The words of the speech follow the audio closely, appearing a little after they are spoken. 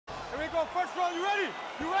go. First round, you ready?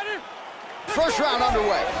 You ready? First round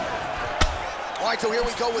underway. All right, so here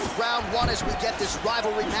we go with round one as we get this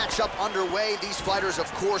rivalry matchup underway. These fighters,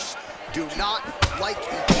 of course, do not like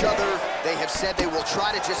each other. They have said they will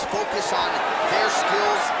try to just focus on their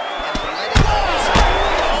skills and let it go.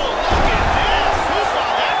 Oh, look at this! Who saw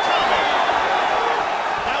that coming?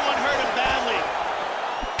 That one hurt him badly.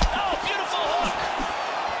 Oh, beautiful hook!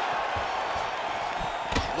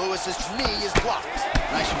 Lewis's knee is blocked.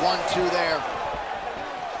 Nice 1-2 there.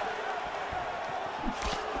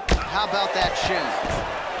 How about that chin?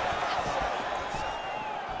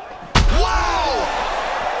 Wow!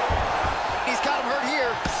 He's got him hurt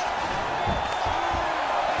here.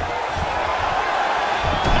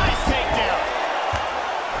 Nice takedown.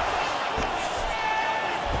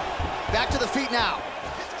 Back to the feet now.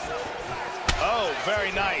 Oh,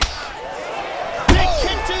 very nice. Big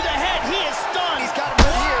kick to the head. He is stunned. He's got him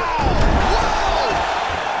hurt here. Whoa!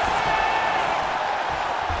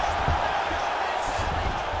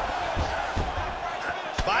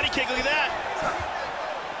 Body kick, look at that.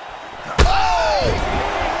 Oh!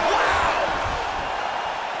 Wow!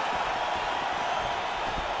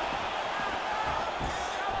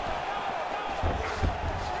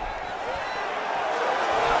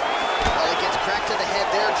 Well, he gets cracked to the head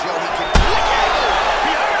there, Joe. He can...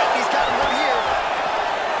 He hurt him. He's got him hurt here.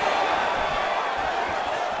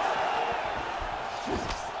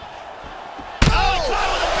 Oh!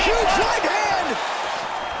 Huge right hand!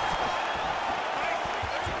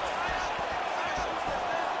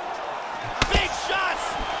 Big shots.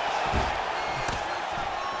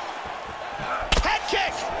 Head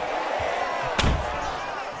kick.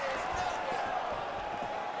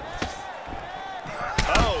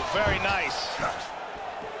 Oh, very nice.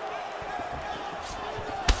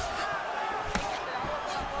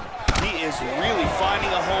 He is really finding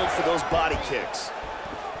a home for those body kicks.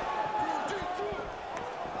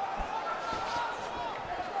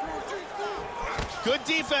 Good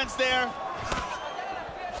defense there.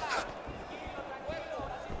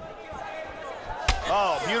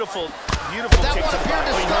 Oh, beautiful, beautiful That kick one to the appeared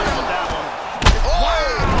body. to Oh, he stun hurt him him. with that one.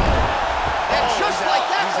 Oh! And just he's like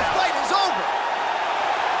out. that, He's the out. fight is over.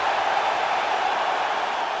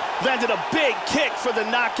 Landed a big kick for the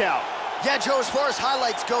knockout. Yeah, Joe, as far as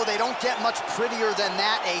highlights go, they don't get much prettier than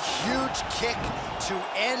that. A huge kick to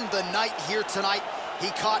end the night here tonight.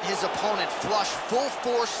 He caught his opponent flush, full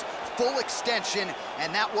force, full extension,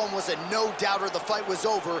 and that one was a no-doubter. The fight was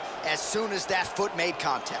over as soon as that foot made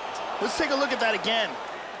contact. Let's take a look at that again.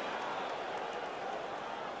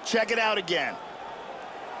 Check it out again.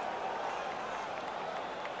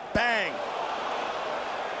 Bang.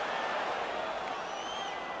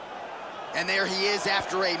 And there he is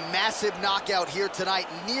after a massive knockout here tonight.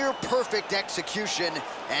 Near perfect execution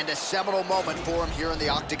and a seminal moment for him here in the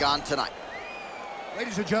octagon tonight.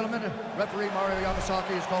 Ladies and gentlemen, referee Mario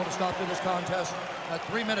Yamasaki has called a stop to this contest at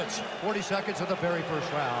 3 minutes, 40 seconds of the very first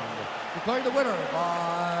round. Declaring the winner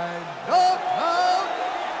by knockout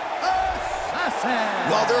assassin.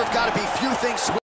 Well, there have got to be few things